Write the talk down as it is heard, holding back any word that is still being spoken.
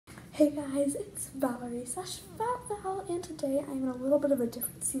Hey guys, it's Valerie / Val Val, and today I'm in a little bit of a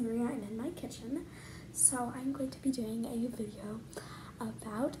different scenery. I'm in my kitchen, so I'm going to be doing a video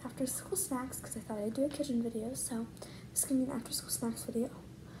about after school snacks because I thought I'd do a kitchen video, so this is going to be an after school snacks video.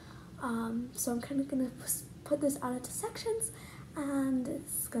 So I'm kind of going to put this out into sections, and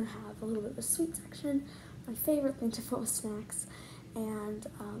it's going to have a little bit of a sweet section, my favorite thing to put with snacks, and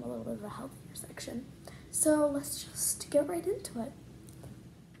a little bit of a healthier section. So let's just get right into it.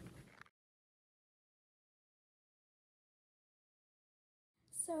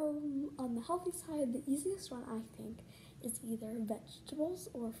 So on the healthy side, the easiest one I think is either vegetables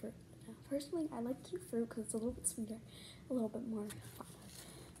or fruit. Now, personally, I like to do fruit because it's a little bit sweeter, a little bit more fun.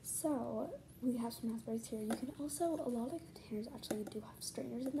 So we have some raspberries here. You can also, a lot of the containers actually do have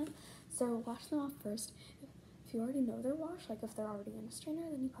strainers in them. So wash them off first. If you already know they're washed, like if they're already in a strainer,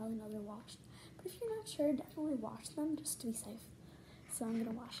 then you probably know they're washed. But if you're not sure, definitely wash them just to be safe. So I'm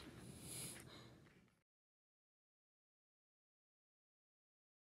gonna wash them.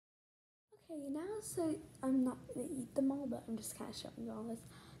 Okay, now, so I'm not gonna eat them all, but I'm just kind of showing you all this.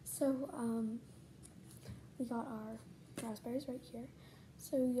 So, we got our raspberries right here.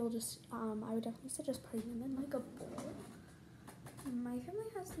 So you'll just, I would definitely suggest putting them in like a bowl. My family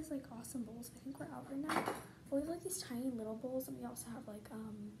has these like awesome bowls. I think we're out right now. But we have like these tiny little bowls, and we also have like,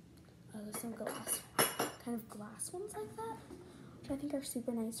 some glass, kind of glass ones like that, which I think are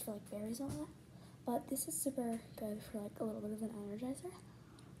super nice for like berries and all that. But this is super good for like a little bit of an energizer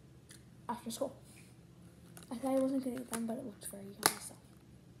after school. I thought I wasn't gonna eat them, but it looked very yummy, so.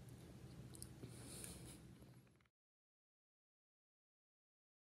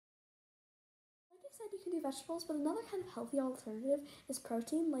 Like I said, you can do vegetables, but another kind of healthy alternative is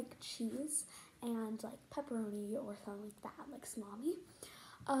protein, like cheese and like pepperoni or something like that, like salami.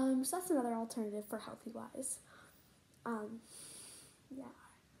 So that's another alternative for healthy wise. Yeah,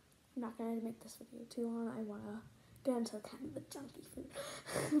 I'm not gonna make this video too long. I wanna get into kind of the junky food.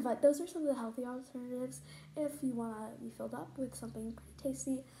 But those are some of the healthy alternatives if you want to be filled up with something pretty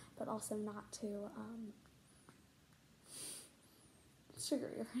tasty, but also not too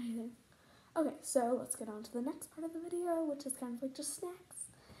sugary or anything. Okay, so let's get on to the next part of the video, which is kind of like just snacks.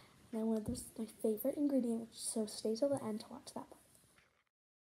 And then one of those my favorite ingredient, so stay till the end to watch that part.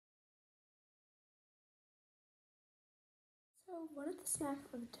 So one of the snacks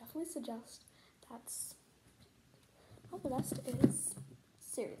I would definitely suggest that's not the best is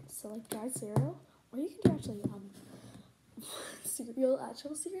cereal. So like dried cereal, or you can do actually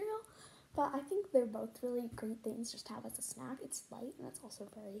actual cereal. But I think they're both really great things just to have as a snack. It's light and it's also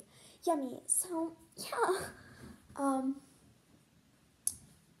very yummy. So yeah.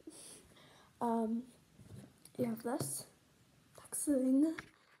 You have this. Boxing.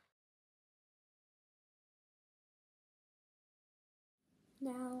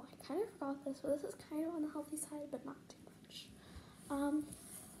 Now I kind of forgot this, but this is kind of on the healthy side, but not too much.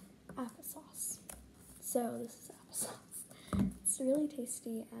 Applesauce. So this is applesauce. It's really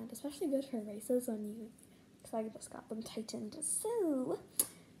tasty and especially good for races when you, because I just got them tightened, so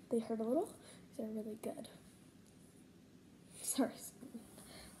they hurt a little. They're really good. Sorry,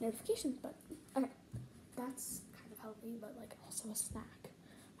 notifications, but okay. That's kind of healthy, but like also a snack.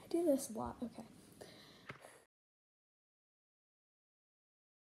 I do this a lot, okay.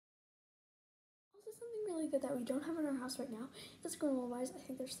 Also something really good that we don't have in our house right now is granola bars. I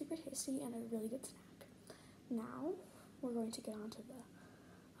think they're super tasty and a really good snack. Now, we're going to get on to the,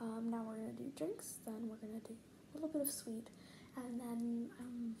 now we're going to do drinks, then we're going to do a little bit of sweet, and then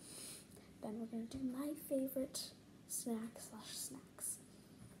we're going to do my favorite snack/snacks.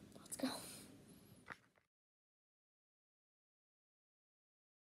 Let's go.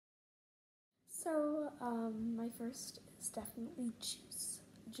 So, my first is definitely juice.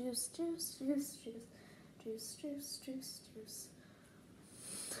 Juice.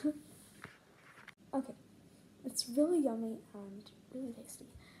 Okay, it's really yummy and really tasty.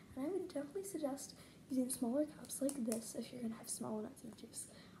 And I would definitely suggest using smaller cups like this if you're gonna have small amounts of juice.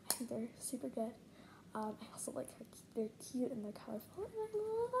 I think they're super good. I also like how they're cute and they're colorful, and I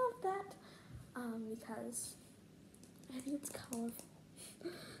love that because I think it's colorful.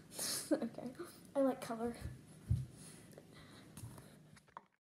 Okay, I like color.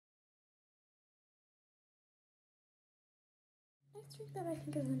 Next drink that I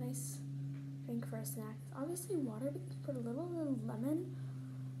think is a nice drink for a snack is obviously water, but you can put a little lemon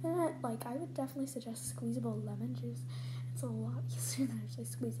in it. Like, I would definitely suggest squeezable lemon juice. It's a lot easier than actually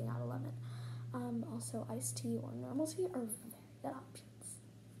squeezing out a lemon. Also, iced tea or normal tea are very good options.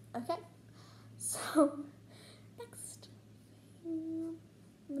 Okay, so next thing,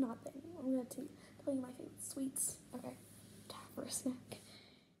 I'm going to tell you my favorite sweets. Okay, time for a snack.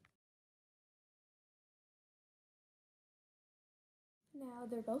 Now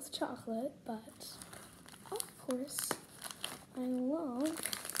they're both chocolate, but of course I love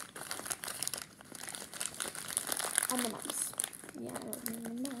M&Ms. Yeah, I love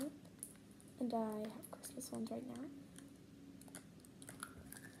M&Ms. And I have Christmas ones right now.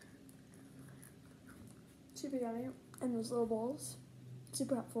 Super yummy in those little bowls.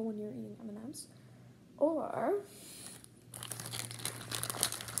 Super helpful when you're eating M&Ms. Or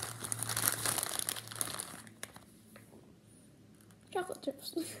chocolate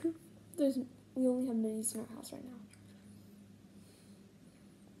chips. We only have minis in our house right now.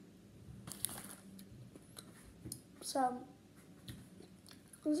 So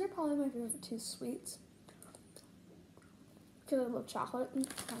these are probably my favorite two sweets because I love chocolate. These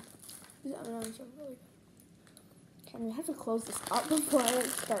M&Ms are really good. Okay, I'm gonna have to close this up before I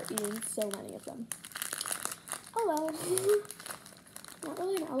start eating so many of them. Oh well. Not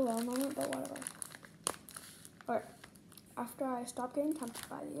really an LOL moment, but whatever. Alright. After I stop getting tempted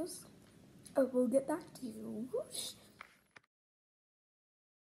by these, I will get back to you. Whoosh.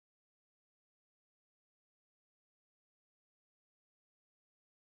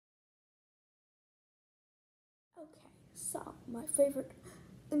 Okay, so my favorite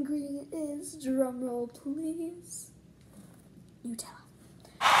ingredient is, drumroll please, Nutella.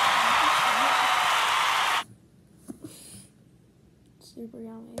 Super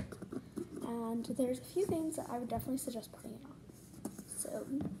yummy. And there's a few things that I would definitely suggest putting it on. So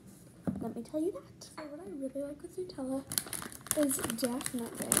let me tell you that. So what I really like with Nutella is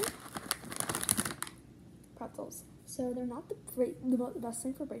definitely pretzels. So they're not the best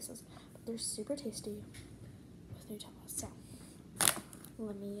thing for braces, but they're super tasty with Nutella. So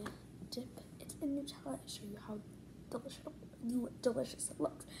let me dip it in Nutella and show you how delicious it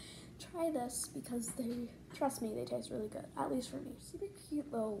looks. Try this because trust me, they taste really good, at least for me. Super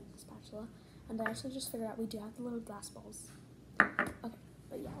cute little spatula. And I actually just figured out we do have the little glass balls. Okay,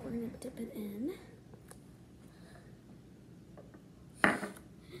 but yeah, we're gonna dip it in. It's gonna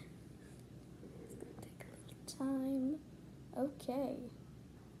take a little time. Okay,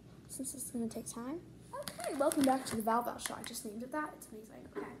 since it's gonna take time. Okay, welcome back to the Val Val Show. I just named it that. It's amazing.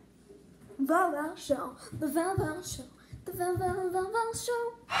 Okay, Val Val Show, the Val Val Show, the Val Val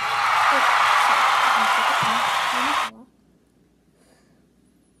Show. Oh,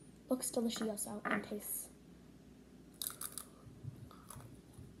 looks delicious out and tastes.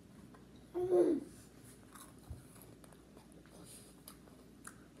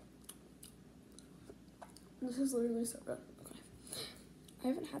 This is literally so good. Okay. I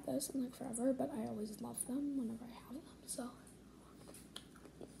haven't had this in like forever, but I always love them whenever I have them. So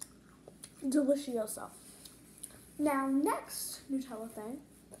delicioso. Now next Nutella thing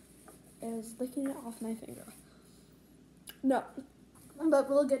is licking it off my finger. No, but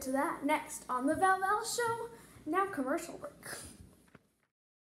we'll get to that next on the Val Val Show. Now commercial break.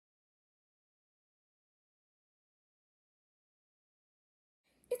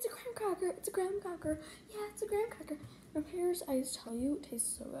 It's a graham cracker. It's a graham cracker. Yeah, it's a graham cracker. My parents, I just tell you, it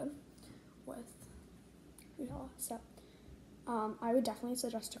tastes so good with Nutella. So, I would definitely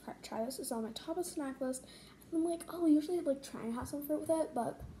suggest to try this. It's on my top of snack list. And I'm like, oh, usually like trying to have some fruit with it,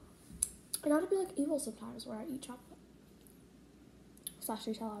 but I gotta be like evil sometimes where I eat chocolate. /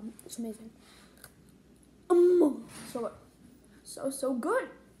 Nutella. It's amazing. So good. So good.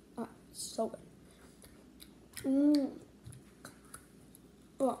 So good.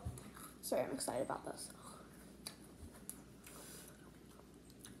 Oh, sorry, I'm excited about this.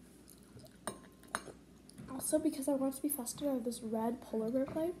 Also, because I want it to be festive, I have this red polar bear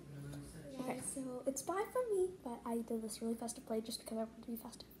plate. Okay, so it's buy from me, but I did this really festive plate just because I wanted to be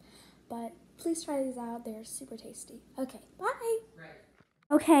festive. But please try these out. They're super tasty. Okay, bye.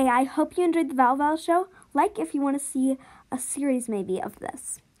 Okay, I hope you enjoyed the Val Val Show. Like if you want to see a series maybe of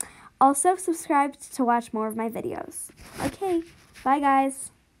this. Also, subscribe to watch more of my videos. Okay, bye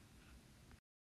guys.